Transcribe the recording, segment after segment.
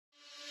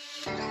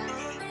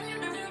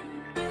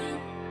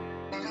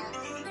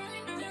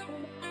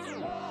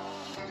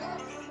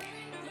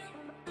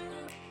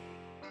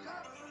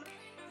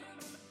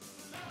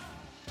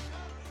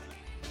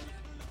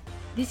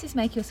This is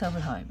Make Yourself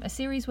at Home, a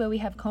series where we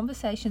have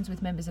conversations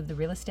with members of the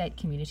real estate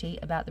community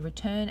about the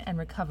return and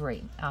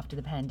recovery after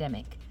the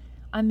pandemic.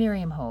 I'm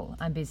Miriam Hall,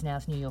 I'm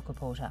BizNow's New York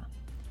reporter.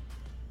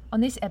 On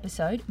this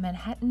episode,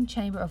 Manhattan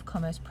Chamber of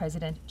Commerce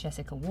President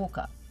Jessica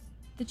Walker.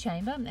 The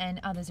Chamber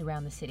and others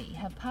around the city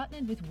have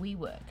partnered with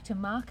WeWork to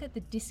market the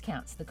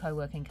discounts the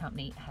co-working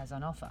company has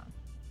on offer.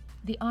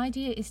 The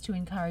idea is to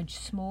encourage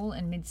small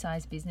and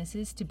mid-sized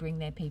businesses to bring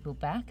their people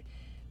back,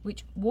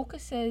 which Walker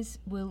says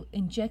will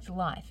inject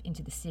life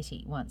into the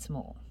city once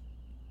more.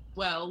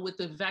 Well, with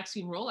the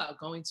vaccine rollout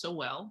going so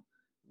well,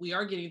 we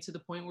are getting to the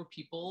point where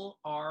people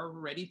are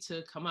ready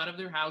to come out of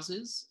their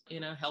houses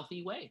in a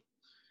healthy way.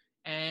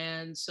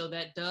 And so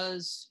that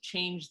does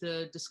change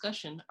the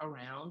discussion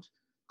around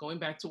going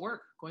back to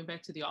work, going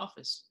back to the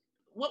office.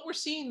 What we're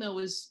seeing, though,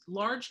 is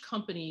large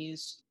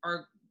companies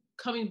are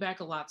coming back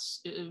a lot,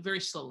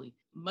 very slowly.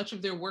 Much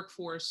of their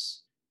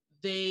workforce,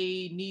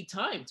 they need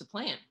time to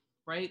plan.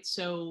 Right?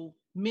 So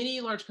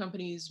many large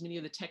companies, many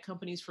of the tech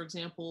companies, for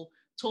example,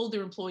 told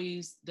their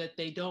employees that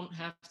they don't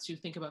have to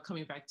think about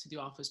coming back to the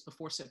office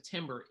before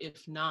September,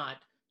 if not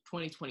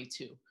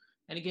 2022.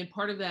 And again,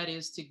 part of that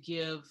is to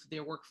give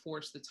their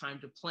workforce the time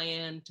to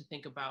plan, to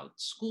think about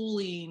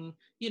schooling,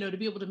 to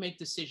be able to make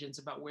decisions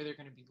about where they're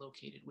going to be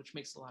located, which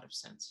makes a lot of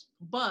sense.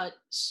 But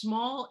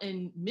small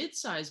and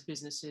mid-sized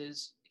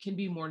businesses can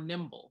be more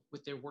nimble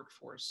with their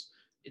workforce.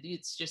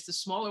 It's just a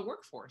smaller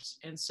workforce.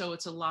 And so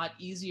it's a lot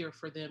easier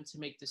for them to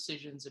make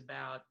decisions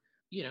about,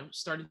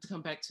 starting to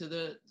come back to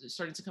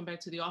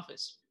the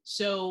office.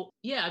 So,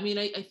 yeah,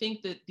 I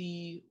think that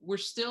we're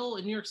still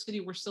in New York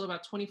City, we're still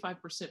about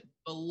 25%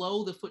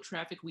 below the foot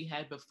traffic we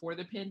had before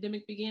the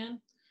pandemic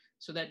began.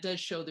 So that does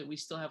show that we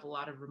still have a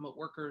lot of remote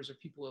workers or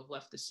people who have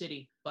left the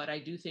city. But I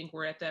do think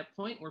we're at that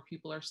point where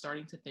people are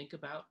starting to think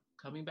about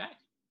coming back.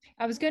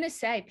 I was going to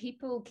say,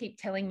 people keep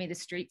telling me the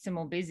streets are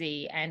more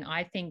busy, and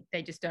I think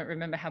they just don't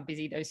remember how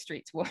busy those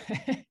streets were.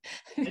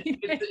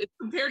 It's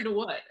compared to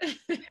what?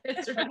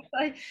 That's right.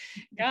 Like,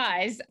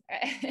 guys,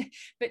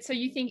 but so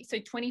you think,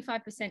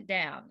 25%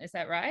 down, is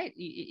that right?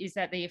 Is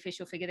that the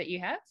official figure that you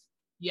have?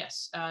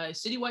 Yes.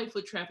 Citywide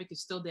foot traffic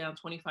is still down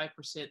 25%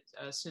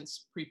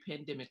 since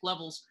pre-pandemic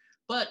levels.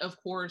 But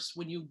of course,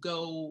 when you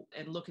go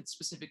and look at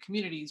specific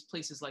communities,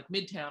 places like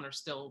Midtown are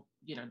still,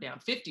 down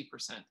 50%,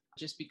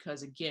 just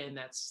because, again,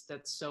 that's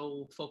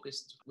so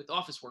focused with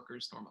office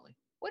workers normally.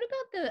 What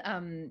about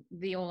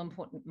the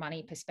all-important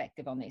money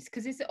perspective on this?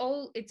 Because it's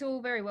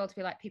all very well to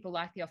be like, people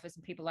like the office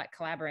and people like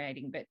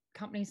collaborating, but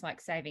companies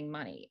like saving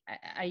money.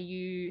 Have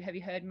you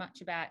heard much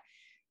about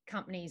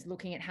companies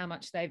looking at how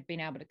much they've been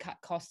able to cut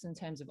costs in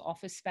terms of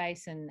office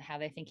space and how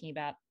they're thinking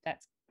about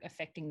that's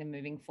affecting them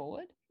moving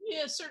forward?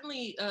 Yeah,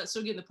 certainly.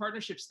 So again, the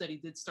partnership study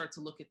did start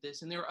to look at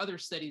this, and there are other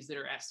studies that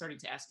are starting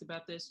to ask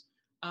about this.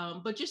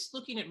 But just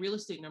looking at real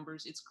estate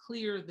numbers, it's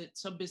clear that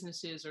some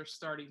businesses are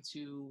starting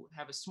to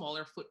have a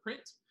smaller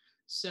footprint.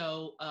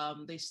 So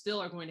they still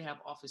are going to have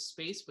office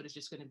space, but it's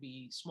just going to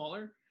be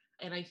smaller.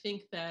 And I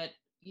think that,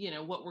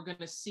 what we're going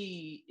to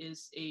see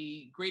is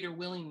a greater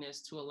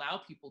willingness to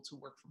allow people to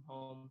work from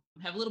home,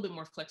 have a little bit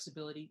more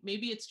flexibility.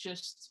 Maybe it's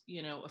just,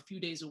 a few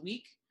days a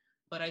week.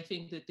 But I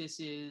think that this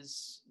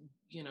is,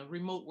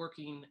 remote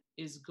working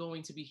is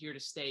going to be here to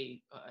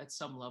stay at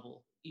some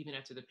level, even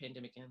after the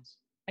pandemic ends.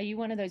 Are you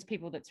one of those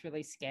people that's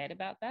really scared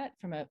about that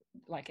from an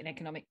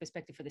economic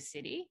perspective for the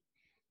city?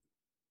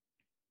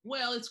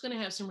 Well, it's going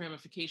to have some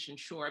ramifications,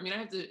 sure. I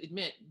have to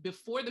admit,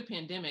 before the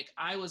pandemic,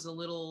 I was a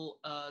little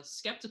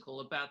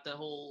skeptical about the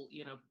whole,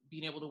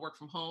 being able to work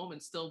from home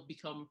and still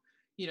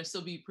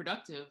still be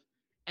productive.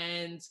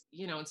 And,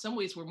 in some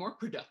ways we're more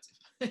productive.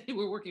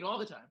 We're working all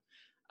the time.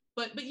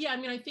 But yeah,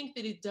 I think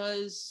that it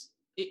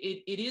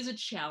is a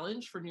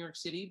challenge for New York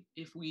City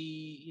if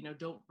we,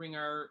 don't bring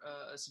a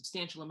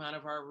substantial amount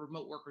of our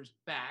remote workers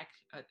back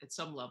at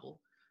some level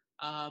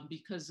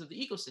because of the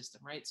ecosystem,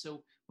 right?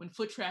 So when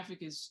foot traffic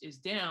is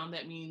down,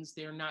 that means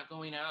they're not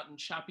going out and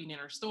shopping in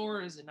our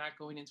stores and not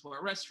going into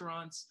our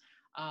restaurants,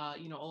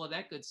 all of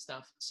that good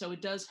stuff. So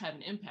it does have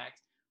an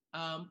impact.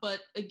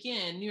 But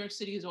again, New York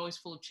City is always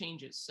full of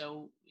changes.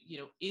 So,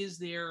 is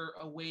there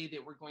a way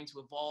that we're going to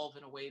evolve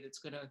in a way that's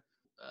going to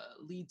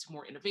lead to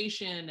more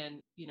innovation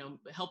and,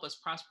 help us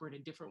prosper in a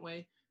different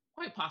way?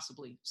 Quite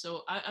possibly.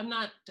 So I'm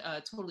not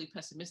totally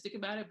pessimistic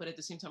about it, but at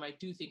the same time, I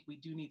do think we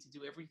do need to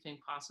do everything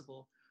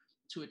possible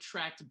to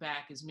attract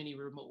back as many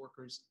remote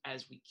workers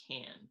as we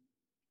can.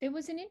 There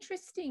was an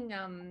interesting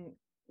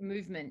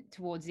movement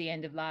towards the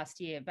end of last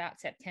year, about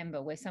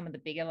September, where some of the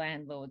bigger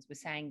landlords were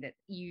saying that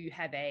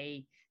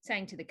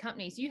saying to the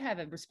companies, you have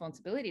a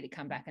responsibility to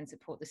come back and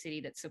support the city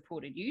that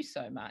supported you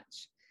so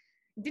much.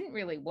 It didn't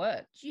really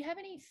work. Do you have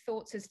any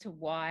thoughts as to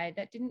why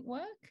that didn't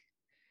work?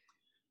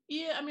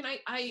 Yeah,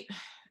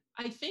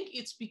 I think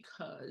it's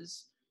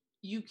because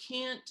you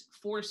can't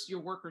force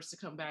your workers to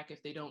come back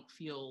if they don't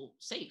feel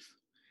safe.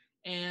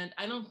 And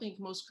I don't think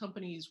most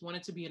companies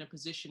wanted to be in a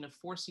position of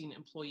forcing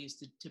employees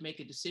to make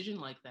a decision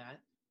like that,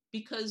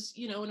 because,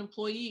 an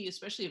employee,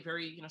 especially a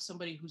very,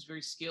 somebody who's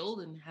very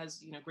skilled and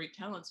has, great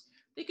talents,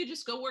 they could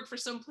just go work for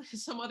some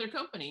other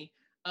company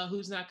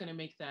who's not going to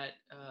make that,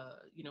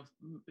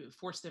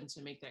 force them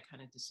to make that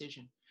kind of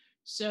decision.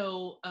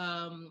 So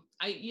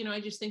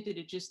I just think that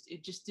it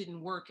just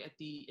didn't work at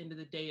the end of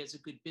the day as a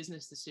good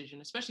business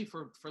decision, especially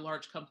for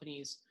large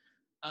companies.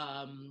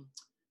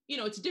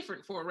 It's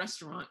different for a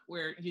restaurant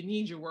where you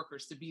need your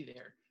workers to be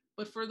there.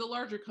 But for the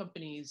larger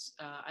companies,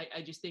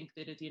 I just think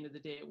that at the end of the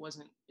day, it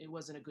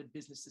wasn't a good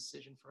business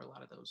decision for a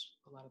lot of those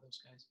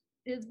guys.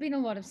 There's been a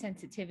lot of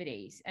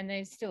sensitivities, and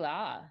there still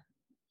are.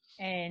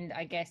 And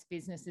I guess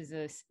businesses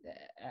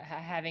are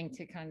having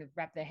to kind of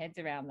wrap their heads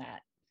around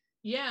that.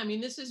 Yeah, I mean,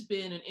 this has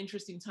been an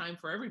interesting time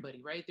for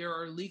everybody, right? There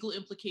are legal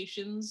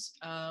implications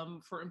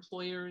for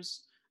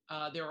employers.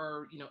 There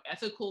are,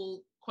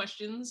 ethical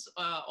questions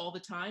all the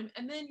time.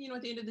 And then,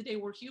 at the end of the day,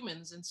 we're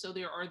humans. And so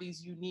there are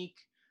these unique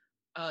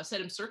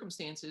set of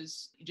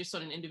circumstances just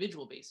on an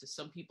individual basis.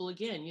 Some people,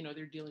 again,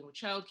 they're dealing with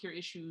childcare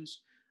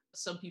issues.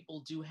 Some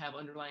people do have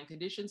underlying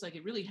conditions. Like,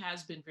 it really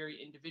has been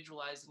very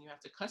individualized, and you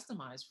have to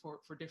customize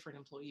for different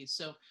employees.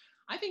 So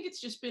I think it's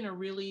just been a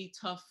really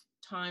tough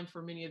time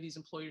for many of these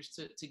employers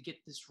to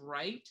get this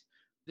right.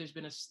 There's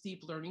been a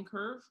steep learning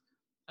curve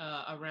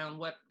around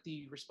what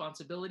the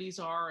responsibilities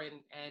are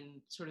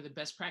and sort of the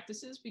best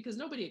practices, because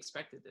nobody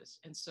expected this.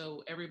 And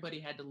so everybody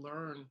had to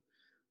learn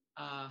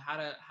how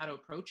to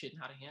approach it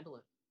and how to handle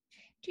it.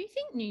 Do you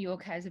think New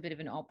York has a bit of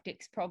an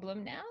optics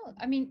problem now?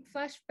 I mean,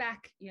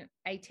 flashback,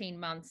 18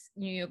 months,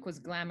 New York was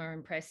glamour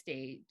and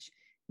prestige.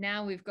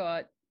 Now we've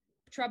got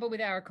trouble with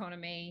our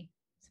economy,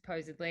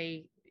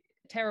 supposedly,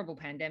 terrible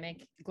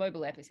pandemic,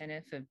 global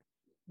epicenter for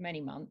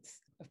many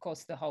months. Of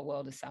course, the whole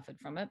world has suffered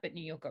from it, but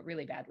New York got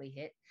really badly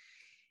hit.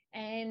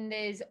 And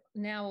there's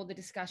now all the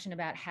discussion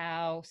about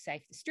how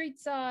safe the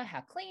streets are, how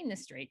clean the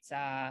streets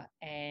are,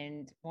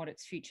 and what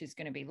its future is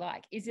going to be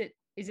like. Is it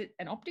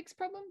an optics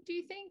problem, do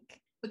you think?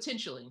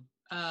 Potentially.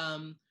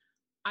 I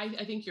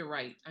think you're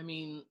right. I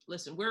mean,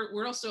 listen,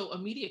 we're also a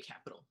media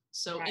capital.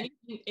 So right.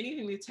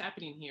 anything that's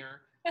happening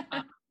here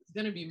is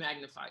going to be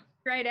magnified.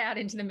 Straight out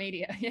into the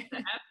media.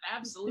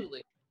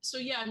 Absolutely. So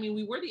yeah, I mean,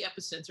 we were the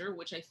epicenter,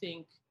 which I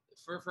think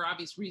for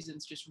obvious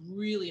reasons just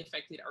really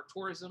affected our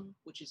tourism,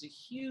 which is a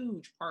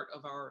huge part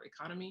of our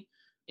economy.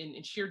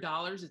 In sheer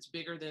dollars, it's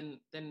bigger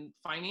than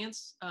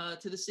finance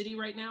to the city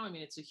right now. I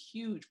mean, it's a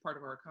huge part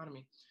of our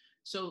economy.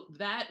 So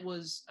that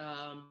was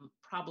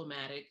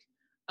problematic.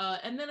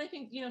 And then I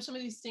think, some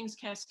of these things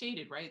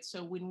cascaded, right?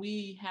 So when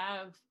we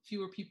have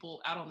fewer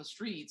people out on the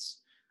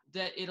streets,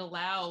 that it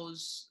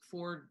allows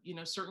for,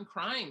 certain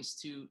crimes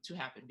to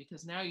happen,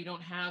 because now you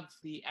don't have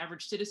the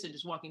average citizen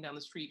just walking down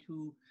the street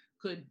who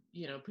could,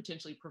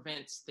 potentially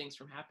prevent things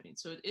from happening.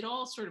 So it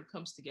all sort of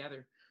comes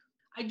together.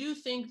 I do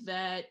think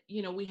that,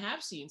 we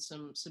have seen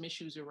some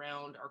issues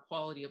around our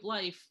quality of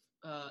life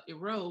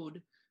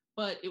erode,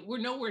 but we're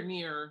nowhere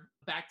near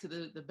back to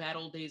the bad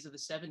old days of the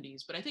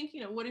 70s. But I think,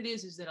 what it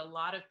is that a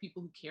lot of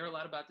people who care a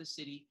lot about the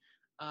city,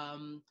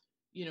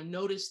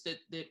 notice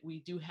that we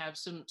do have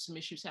some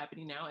issues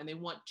happening now, and they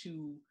want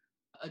to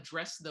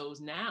address those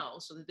now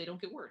so that they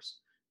don't get worse.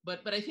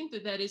 But I think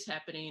that is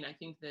happening. I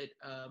think that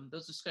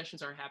those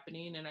discussions are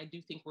happening, and I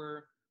do think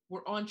we're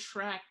on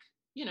track,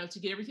 to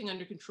get everything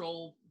under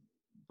control,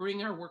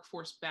 bring our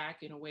workforce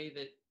back in a way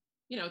that,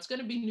 it's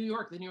going to be New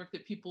York, the New York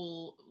that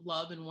people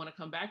love and want to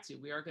come back to.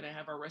 We are going to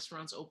have our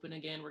restaurants open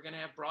again. We're going to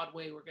have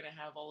Broadway. We're going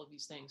to have all of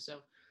these things.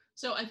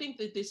 So I think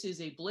that this is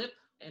a blip,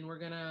 and we're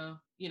going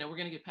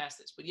to get past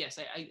this. But yes,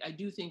 I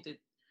do think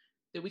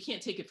that we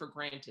can't take it for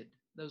granted,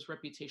 those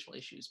reputational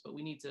issues, but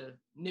we need to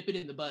nip it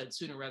in the bud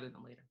sooner rather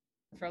than later.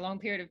 For a long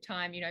period of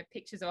time,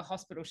 pictures of a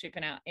hospital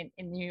shipping out in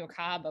New York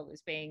Harbor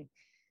was being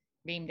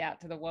beamed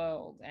out to the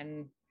world,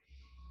 and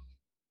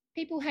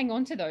people hang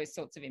on to those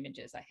sorts of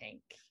images, I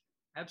think.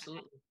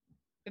 Absolutely.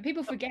 But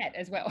people forget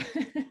as well.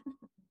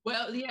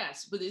 Well,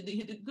 yes, but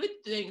the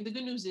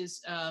good news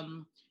is,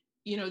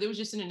 there was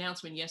just an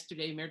announcement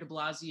yesterday. Mayor de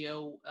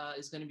Blasio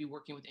is going to be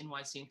working with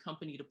NYC &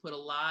 Company to put a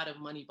lot of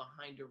money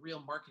behind a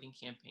real marketing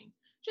campaign,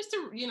 just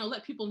to,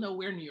 let people know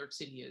where New York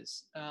City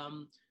is,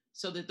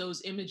 so that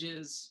those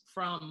images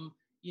from,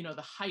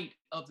 the height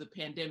of the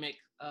pandemic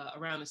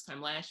around this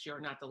time last year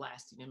are not the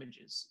lasting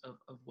images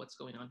of what's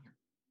going on here.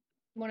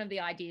 One of the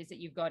ideas that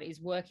you've got is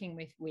working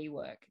with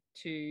WeWork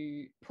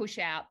to push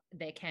out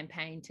their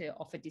campaign to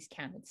offer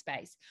discounted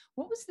space.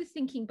 What was the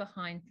thinking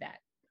behind that?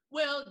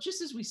 Well,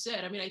 just as we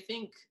said, I mean, I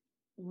think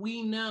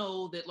we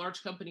know that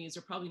large companies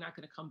are probably not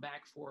going to come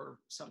back for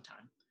some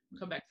time,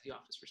 come back to the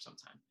office for some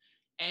time.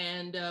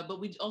 And,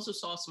 but we also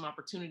saw some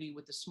opportunity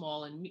with the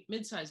small and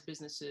mid-sized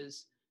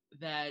businesses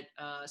that,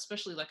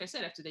 especially, like I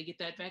said, after they get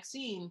that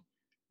vaccine,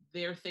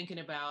 they're thinking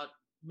about,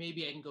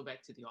 maybe I can go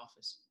back to the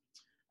office.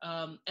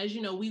 As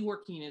you know,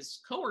 WeWorking is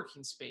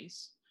co-working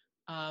space.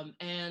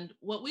 And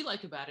what we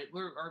like about it,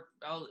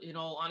 in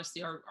all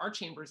honesty, our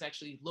chamber is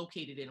actually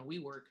located in a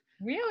WeWork.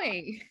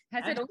 Really?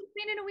 Has it always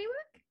been in a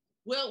WeWork?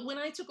 Well, when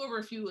I took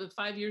over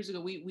 5 years ago,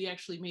 we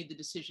actually made the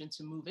decision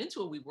to move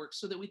into a WeWork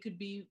so that we could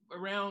be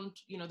around,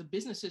 the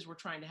businesses we're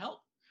trying to help.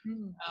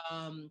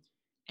 Mm.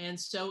 And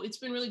so it's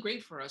been really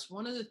great for us.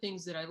 One of the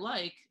things that I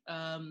like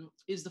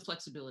is the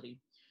flexibility.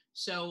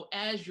 So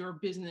as your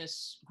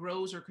business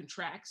grows or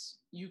contracts,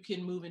 you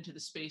can move into the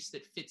space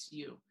that fits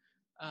you.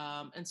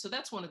 And so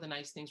that's one of the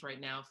nice things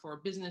right now for a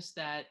business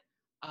that,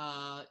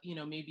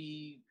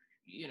 maybe,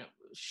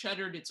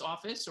 shuttered its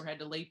office or had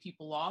to lay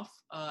people off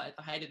at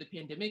the height of the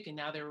pandemic. And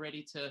now they're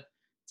ready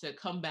to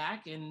come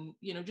back and,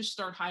 just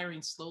start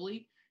hiring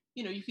slowly.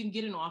 You can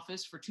get an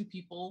office for 2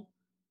 people.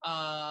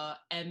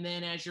 And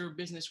then as your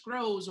business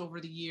grows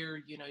over the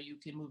year, you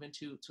can move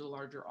into a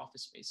larger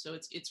office space. So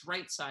it's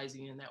right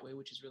sizing in that way,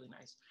 which is really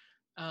nice.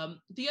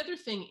 The other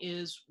thing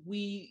is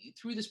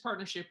through this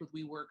partnership with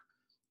WeWork,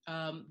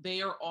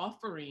 they are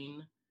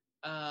offering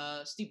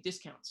steep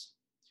discounts.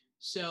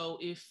 So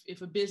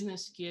if a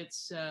business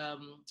gets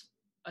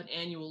an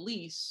annual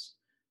lease,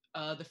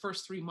 the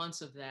first 3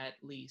 months of that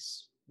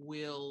lease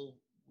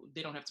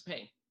they don't have to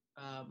pay.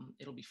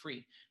 It'll be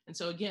free. And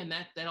so again,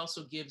 that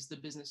also gives the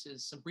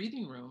businesses some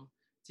breathing room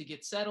to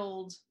get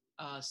settled,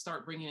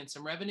 start bringing in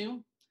some revenue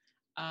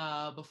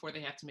before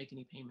they have to make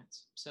any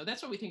payments. So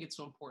that's why we think it's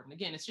so important.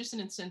 Again, it's just an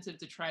incentive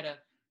to try to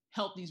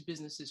help these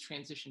businesses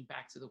transition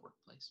back to the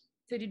workplace.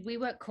 So did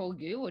WeWork call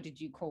you or did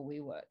you call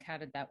WeWork? How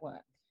did that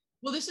work?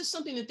 Well, this is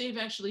something that they've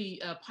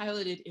actually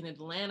piloted in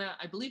Atlanta,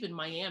 I believe in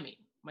Miami.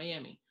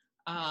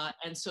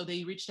 And so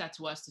they reached out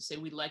to us to say,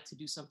 we'd like to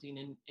do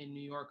something in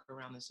New York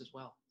around this as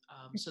well.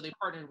 So they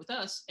partnered with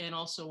us and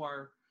also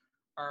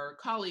our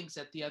colleagues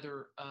at the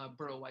other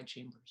borough-wide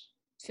chambers.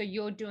 So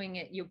you're doing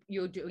it,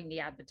 you're doing the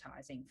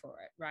advertising for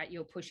it, right?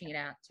 You're pushing it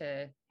out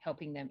to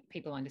helping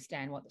people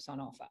understand what's on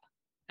offer.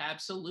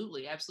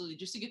 Absolutely.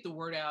 Just to get the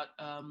word out.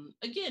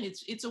 Again,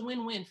 it's a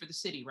win-win for the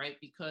city, right?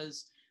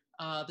 Because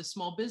the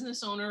small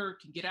business owner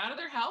can get out of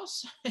their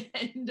house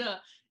and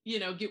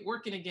get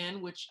working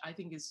again, which I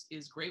think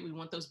is great. We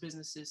want those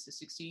businesses to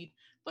succeed,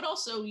 but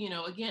also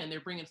again,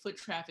 they're bringing foot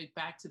traffic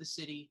back to the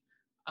city.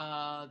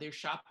 They're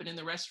shopping in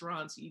the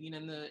restaurants, eating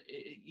in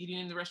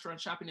the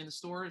restaurant, shopping in the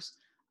stores,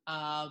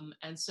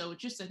 and so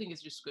I think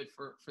it's just good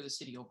for the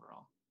city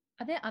overall.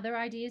 Are there other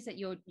ideas that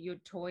you're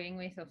toying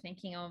with or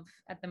thinking of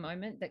at the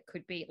moment that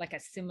could be like a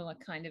similar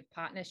kind of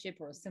partnership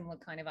or a similar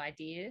kind of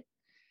idea?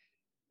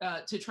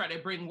 To try to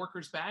bring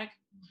workers back?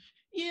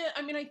 Yeah,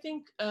 I mean, I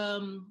think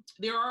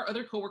there are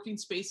other co-working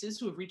spaces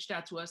who have reached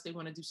out to us. They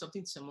want to do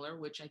something similar,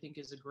 which I think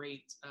is a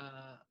great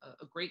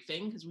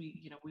thing because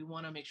we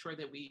want to make sure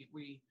that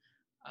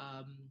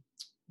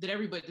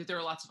that there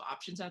are lots of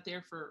options out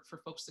there for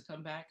folks to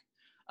come back.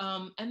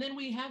 And then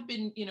we have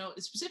been,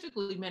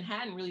 specifically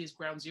Manhattan really is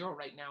ground zero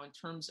right now in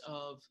terms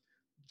of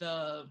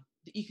the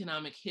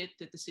economic hit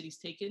that the city's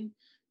taken.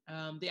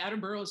 The outer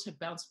boroughs have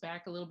bounced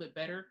back a little bit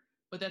better,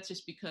 but that's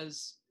just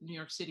because New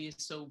York City is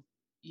so,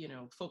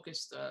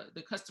 focused.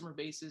 The customer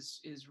base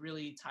is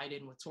really tied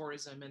in with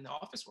tourism and the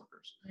office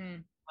workers.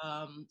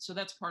 So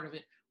that's part of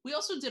it. We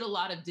also did a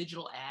lot of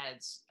digital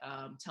ads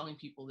telling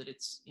people that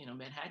it's,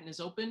 Manhattan is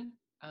open.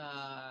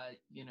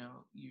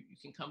 You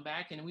can come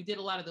back. And we did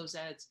a lot of those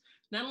ads,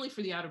 not only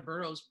for the outer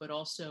boroughs, but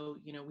also,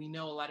 we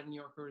know a lot of New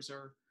Yorkers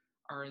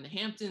are in the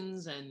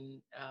Hamptons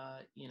and,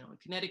 in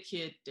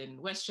Connecticut and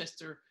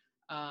Westchester.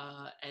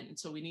 And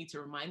so we need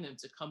to remind them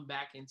to come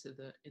back into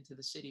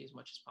the city as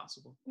much as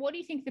possible. What do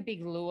you think the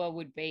big lure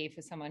would be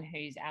for someone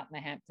who's out in the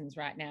Hamptons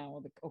right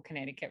now or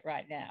Connecticut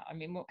right now? I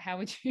mean, how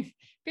would you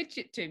pitch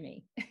it to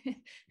me?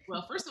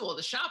 Well, first of all,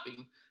 the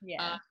shopping.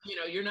 Yeah.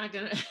 You're not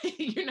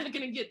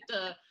gonna get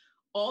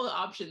all the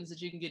options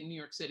that you can get in New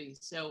York City.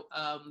 So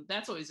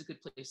that's always a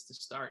good place to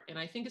start. And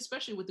I think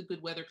especially with the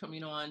good weather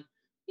coming on,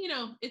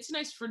 it's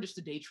nice for just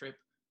a day trip,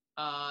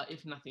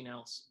 if nothing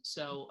else.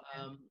 So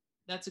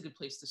that's a good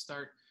place to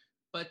start.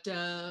 But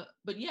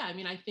yeah, I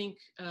mean, I think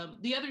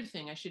the other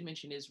thing I should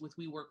mention is with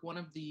WeWork, one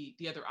of the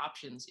other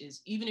options is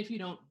even if you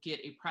don't get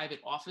a private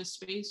office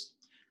space,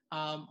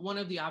 one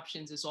of the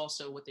options is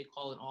also what they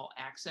call an all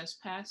access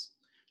pass,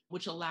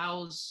 which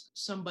allows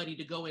somebody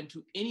to go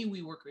into any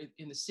WeWork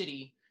in the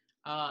city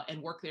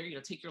and work there,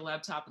 take your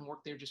laptop and work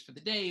there just for the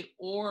day,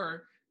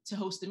 or to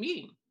host a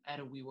meeting at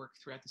a WeWork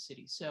throughout the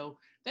city. So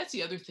that's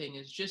the other thing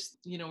is just,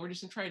 we're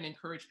just trying to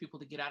encourage people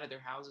to get out of their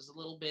houses a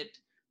little bit,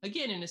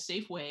 again, in a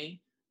safe way.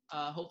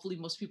 Hopefully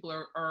most people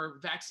are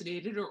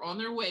vaccinated or on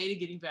their way to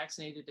getting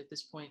vaccinated at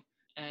this point.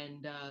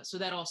 And so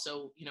that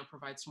also,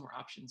 provides some more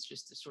options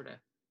just to sort of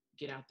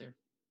get out there.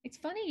 It's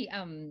funny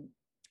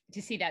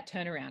to see that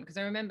turnaround, because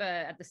I remember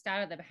at the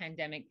start of the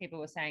pandemic, people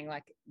were saying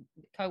like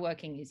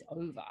co-working is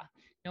over.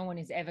 No one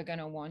is ever going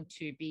to want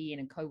to be in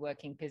a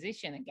co-working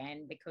position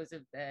again because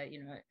of the,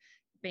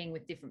 being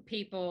with different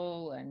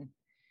people. And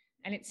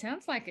it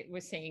sounds like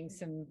we're seeing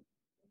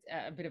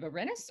a bit of a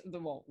renaissance,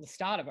 the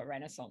start of a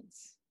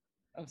renaissance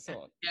of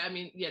sorts. Yeah, I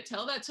mean, yeah,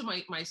 tell that to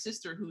my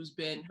sister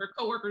her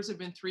coworkers have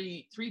been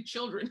three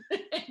children.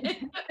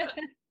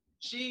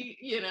 She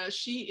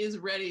is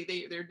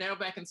ready. They're now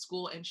back in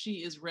school and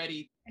she is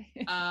ready.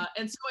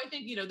 And so I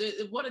think,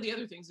 one of the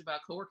other things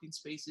about co-working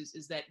spaces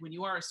is that when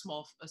you are a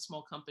small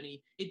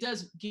company, it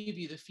does give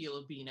you the feel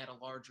of being at a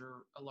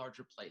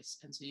larger place.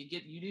 And so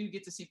you do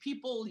get to see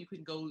people, you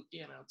can go,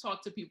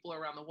 talk to people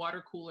around the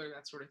water cooler,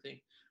 that sort of thing,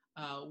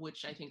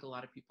 which I think a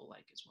lot of people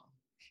like as well.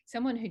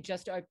 someone who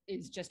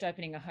is just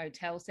opening a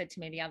hotel said to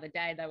me the other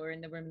day, they were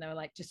in the room and they were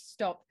like, just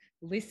stop,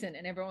 listen.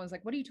 And everyone was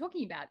like, what are you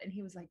talking about? And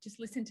he was like, just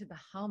listen to the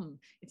hum.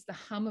 It's the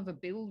hum of a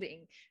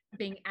building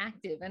being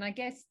active. And I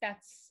guess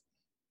that's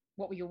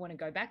what we all want to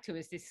go back to,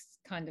 is this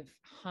kind of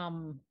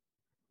hum,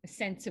 a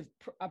sense of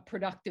a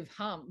productive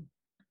hum.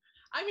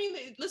 I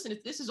mean, listen,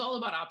 this is all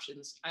about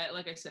options.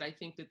 Like I said, I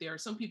think that there are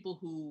some people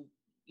who,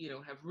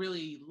 have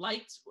really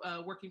liked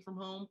working from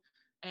home,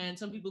 and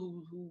some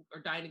people who are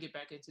dying to get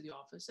back into the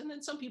office, and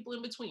then some people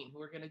in between who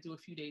are going to do a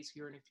few days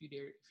here and a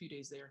few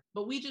days there.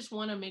 But we just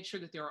want to make sure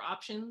that there are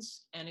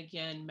options, and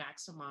again,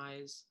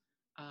 maximize,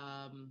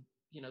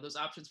 those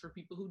options for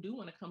people who do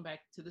want to come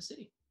back to the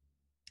city.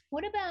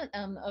 What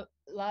about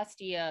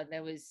last year?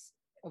 There was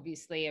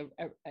obviously a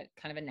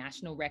kind of a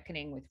national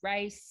reckoning with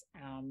race,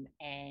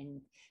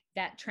 and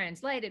that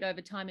translated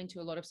over time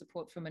into a lot of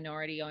support for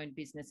minority-owned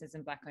businesses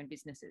and Black-owned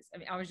businesses. I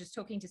mean, I was just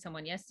talking to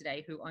someone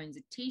yesterday who owns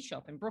a tea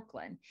shop in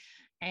Brooklyn,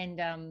 and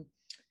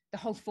the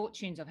whole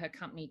fortunes of her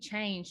company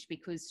changed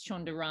because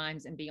Shonda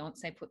Rhimes and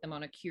Beyonce put them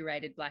on a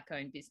curated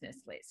Black-owned business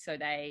list. So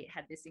they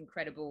had this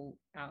incredible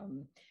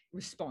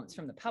response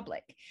from the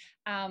public.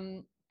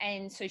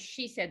 And so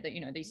she said that,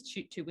 these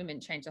two women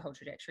changed the whole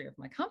trajectory of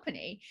my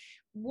company.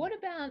 What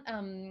about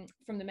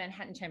from the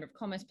Manhattan Chamber of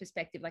Commerce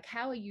perspective, like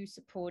how are you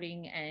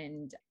supporting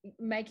and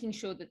making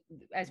sure that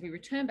as we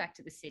return back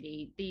to the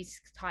city,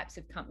 these types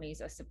of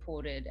companies are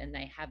supported and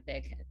they have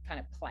their kind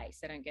of place?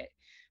 They don't get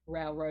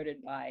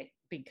railroaded by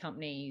big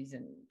companies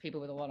and people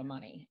with a lot of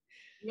money.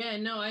 Yeah,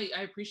 no,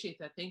 I appreciate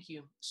that. Thank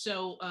you.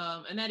 So,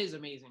 and that is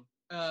amazing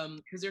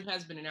because there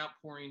has been an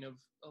outpouring of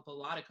a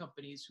lot of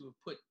companies who have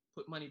put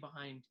money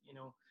behind,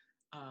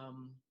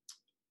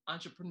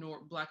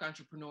 Black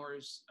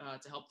entrepreneurs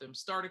to help them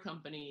start a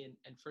company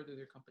and further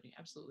their company.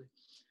 Absolutely.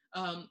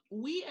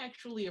 We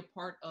actually are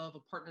part of a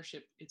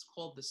partnership. It's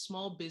called the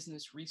Small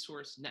Business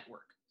Resource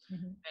Network.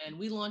 Mm-hmm. And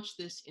we launched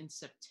this in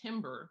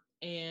September,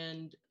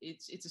 and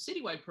it's a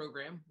citywide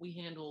program. We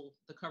handle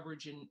the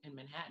coverage in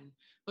Manhattan,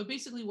 but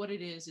basically what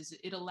it is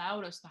it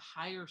allowed us to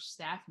hire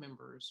staff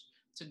members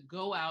to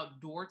go out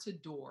door to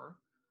door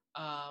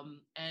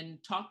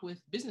and talk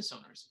with business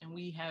owners. And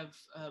we have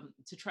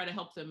to try to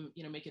help them,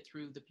 make it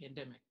through the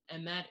pandemic.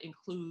 And that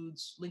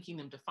includes linking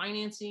them to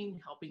financing,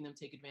 helping them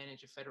take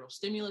advantage of federal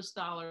stimulus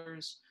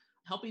dollars,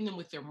 helping them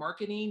with their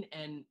marketing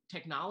and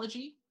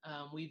technology.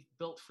 We've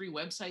built free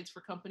websites for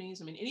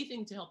companies. I mean,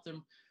 anything to help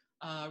them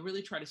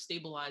really try to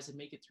stabilize and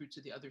make it through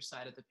to the other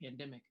side of the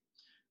pandemic.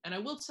 And I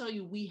will tell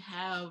you, we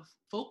have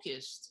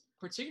focused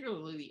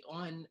particularly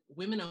on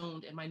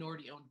women-owned and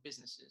minority-owned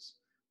businesses.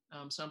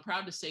 So I'm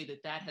proud to say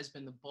that has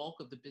been the bulk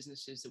of the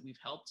businesses that we've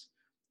helped.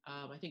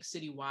 I think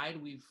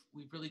citywide, we've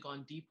really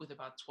gone deep with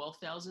about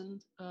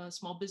 12,000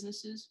 small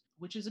businesses,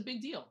 which is a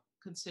big deal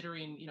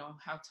considering,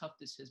 how tough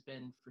this has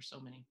been for so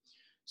many.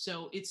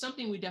 So it's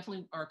something we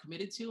definitely are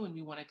committed to, and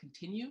we want to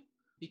continue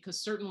because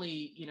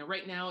certainly,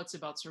 right now it's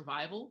about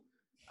survival.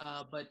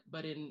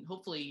 But in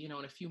hopefully, in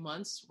a few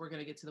months, we're going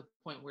to get to the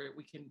point where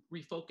we can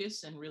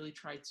refocus and really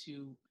try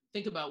to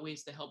think about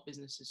ways to help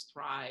businesses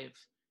thrive.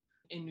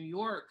 In New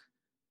York,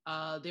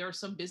 there are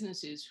some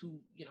businesses who,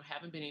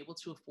 haven't been able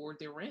to afford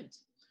their rent.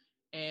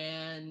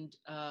 And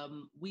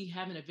we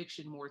have an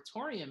eviction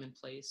moratorium in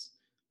place,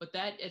 but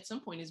that at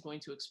some point is going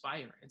to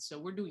expire. And so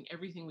we're doing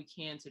everything we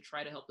can to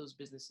try to help those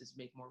businesses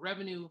make more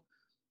revenue,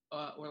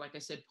 or like I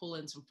said, pull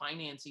in some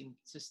financing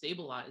to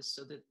stabilize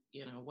so that,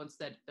 once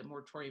that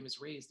moratorium is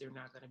raised, they're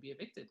not going to be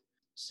evicted.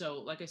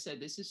 So like I said,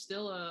 this is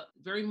still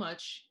very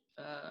much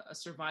a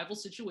survival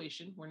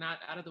situation. We're not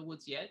out of the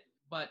woods yet,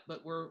 but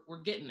we're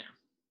getting there.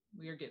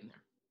 We are getting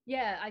there.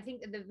 Yeah, I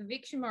think the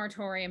eviction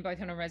moratorium, both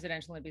on a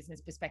residential and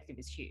business perspective,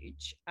 is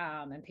huge.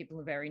 And people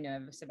are very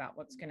nervous about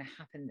what's going to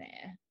happen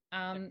there.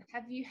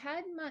 Have you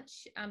had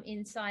much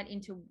insight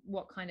into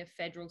what kind of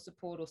federal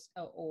support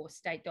or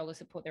state dollar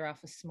support there are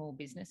for small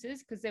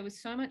businesses? Because there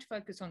was so much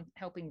focus on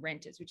helping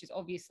renters, which is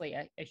obviously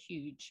a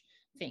huge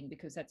thing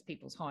because that's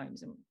people's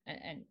homes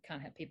and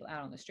can't have people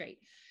out on the street.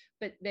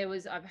 But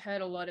I've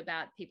heard a lot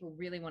about people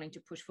really wanting to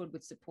push forward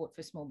with support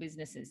for small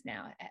businesses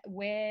now.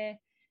 Where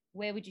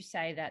would you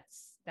say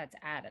that's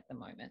at the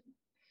moment?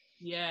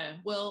 Yeah,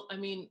 well, I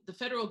mean, the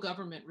federal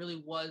government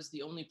really was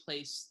the only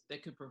place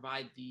that could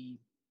provide the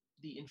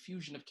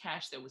infusion of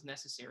cash that was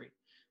necessary.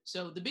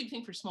 So the big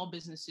thing for small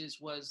businesses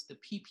was the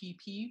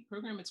PPP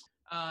program,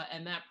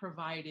 and that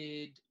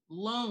provided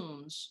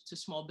loans to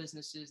small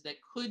businesses that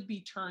could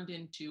be turned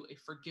into a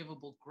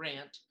forgivable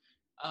grant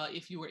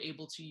if you were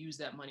able to use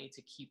that money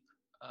to keep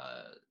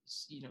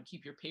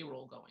your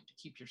payroll going, to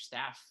keep your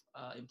staff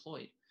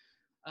employed.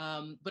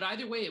 But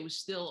either way, it was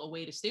still a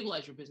way to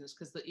stabilize your business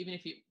because even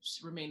if it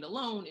remained a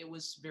loan, it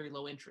was very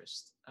low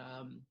interest.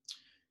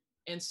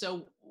 And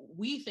so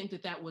we think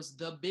that was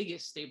the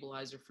biggest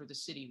stabilizer for the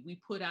city. We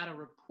put out a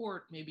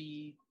report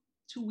maybe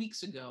 2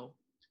 weeks ago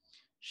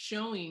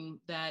showing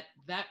that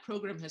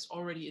program has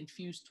already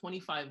infused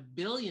 $25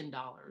 billion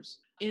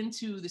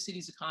into the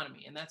city's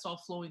economy. And that's all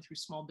flowing through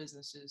small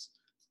businesses.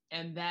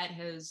 And that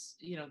has,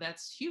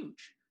 that's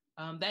huge.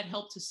 That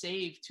helped to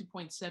save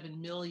 2.7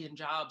 million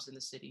jobs in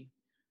the city.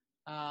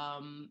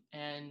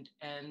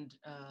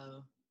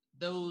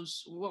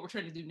 Those, what we're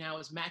trying to do now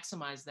is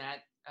maximize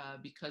that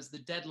because the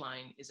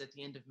deadline is at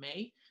the end of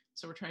May.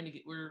 So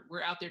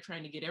we're out there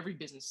trying to get every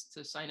business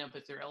to sign up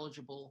if they're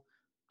eligible,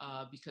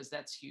 because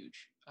that's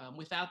huge.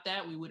 Without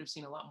that, we would have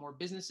seen a lot more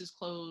businesses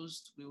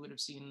closed. We would have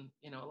seen,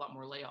 a lot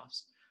more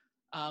layoffs.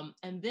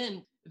 And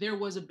then there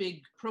was a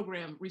big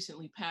program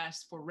recently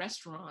passed for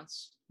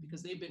restaurants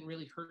because they've been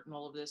really hurt in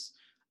all of this.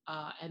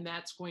 And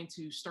that's going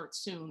to start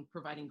soon,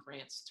 providing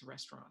grants to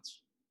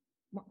restaurants.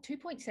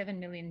 2.7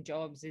 million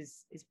jobs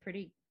is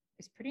pretty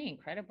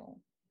incredible.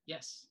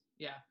 Yes.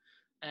 Yeah.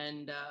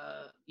 And,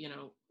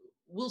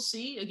 we'll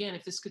see again,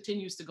 if this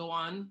continues to go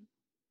on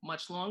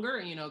much longer,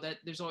 that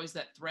there's always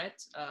that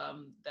threat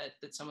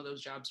that some of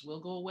those jobs will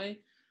go away.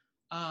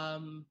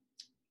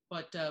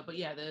 But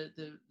yeah,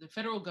 the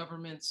federal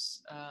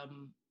government's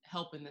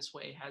help in this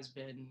way has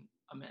been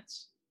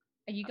immense.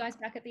 Are you guys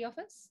back at the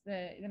office,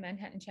 the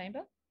Manhattan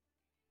Chamber?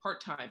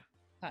 Part-time.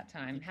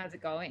 Part-time. How's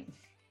it going?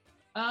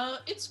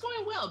 It's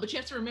going well, but you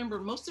have to remember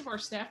most of our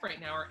staff right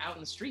now are out in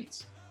the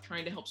streets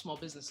trying to help small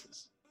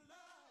businesses.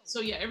 So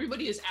yeah,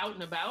 everybody is out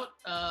and about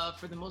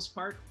for the most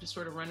part, just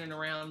sort of running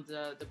around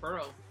the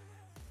borough.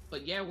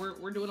 But yeah,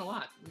 we're doing a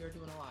lot. We are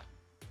doing a lot.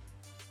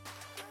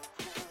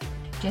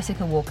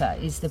 Jessica Walker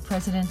is the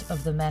president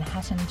of the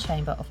Manhattan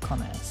Chamber of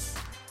Commerce.